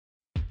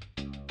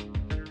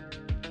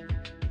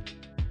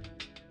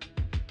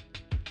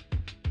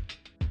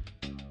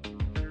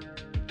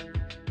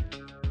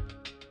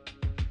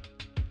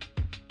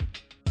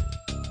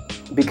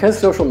Because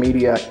social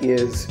media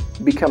is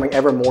becoming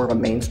ever more of a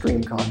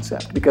mainstream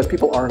concept, because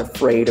people aren't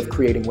afraid of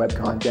creating web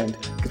content,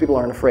 because people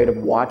aren't afraid of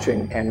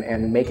watching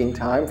and making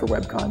time for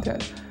web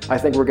content, I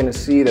think we're going to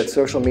see that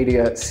social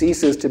media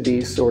ceases to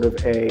be sort of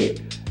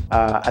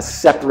a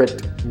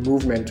separate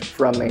movement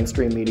from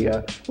mainstream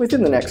media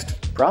within the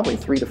next probably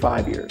 3 to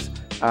 5 years.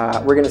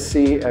 We're going to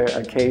see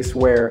a case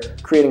where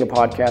creating a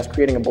podcast,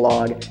 creating a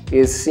blog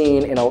is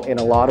seen in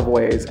a lot of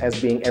ways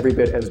as being every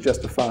bit as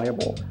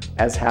justifiable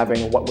as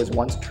having what was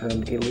once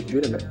termed a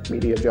legitimate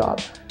media job.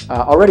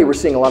 Already we're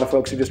seeing a lot of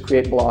folks who just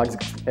create blogs,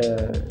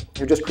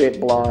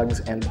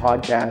 and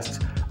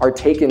podcasts are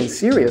taken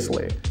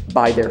seriously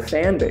by their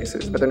fan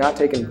bases, but they're not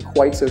taken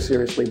quite so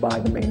seriously by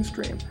the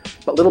mainstream.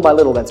 But little by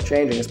little that's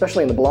changing,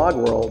 especially in the blog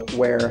world,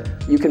 where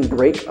you can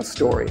break a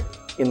story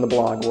in the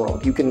blog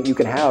world. You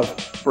can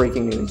have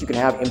breaking news, you can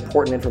have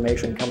important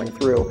information coming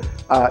through.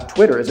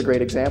 Twitter is a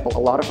great example. A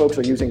lot of folks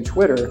are using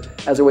Twitter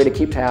as a way to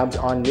keep tabs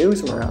on news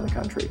from around the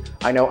country.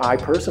 I know I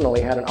personally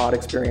had an odd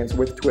experience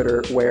with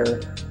Twitter where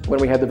when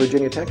we had the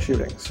Virginia Tech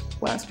shootings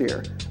last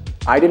year,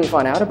 I didn't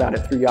find out about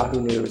it through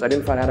Yahoo News. I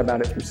didn't find out about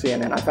it through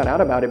CNN. I found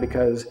out about it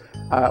because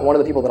one of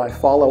the people that I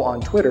follow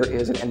on Twitter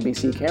is an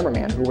NBC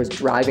cameraman who was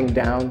driving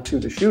down to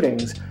the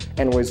shootings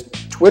and was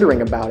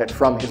twittering about it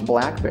from his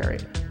BlackBerry.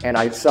 And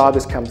I saw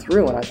this come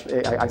through, and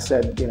I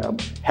said, you know,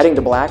 heading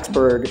to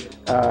Blacksburg,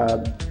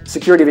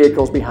 security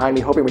vehicles behind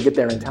me, hoping we get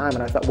there in time.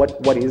 And I thought,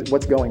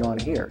 what's going on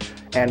here?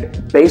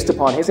 And based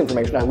upon his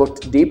information, I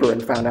looked deeper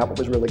and found out what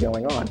was really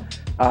going on.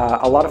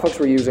 A lot of folks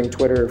were using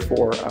Twitter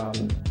for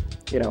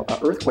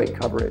earthquake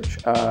coverage,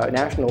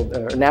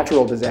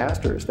 natural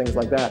disasters, things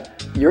like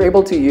that. You're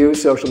able to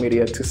use social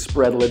media to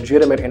spread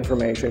legitimate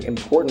information,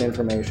 important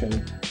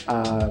information.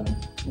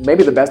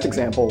 Maybe the best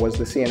example was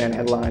the CNN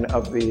headline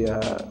of the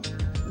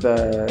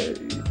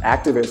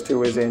activist who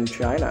was in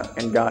China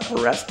and got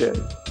arrested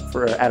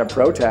at a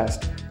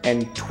protest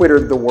and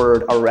twittered the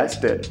word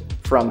 "arrested"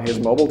 from his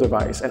mobile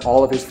device, and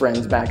all of his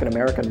friends back in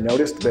America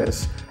noticed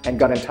this and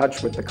got in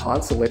touch with the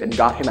consulate and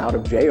got him out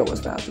of jail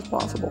as fast as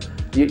possible.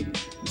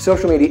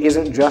 Social media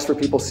isn't just for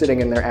people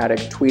sitting in their attic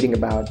tweeting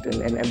about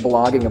and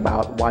blogging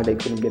about why they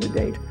couldn't get a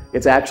date.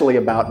 It's actually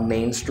about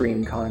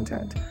mainstream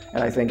content.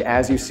 And I think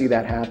as you see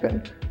that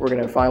happen, we're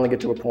going to finally get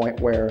to a point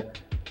where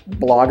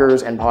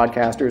bloggers and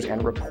podcasters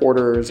and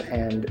reporters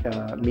and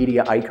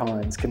media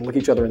icons can look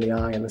each other in the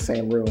eye in the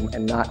same room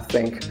and not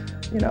think,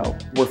 you know,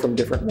 we're from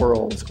different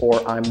worlds,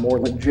 or I'm more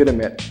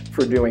legitimate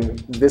for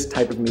doing this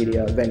type of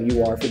media than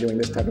you are for doing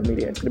this type of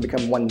media. It's going to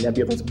become one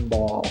nebulous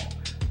ball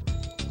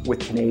with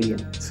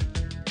Canadians.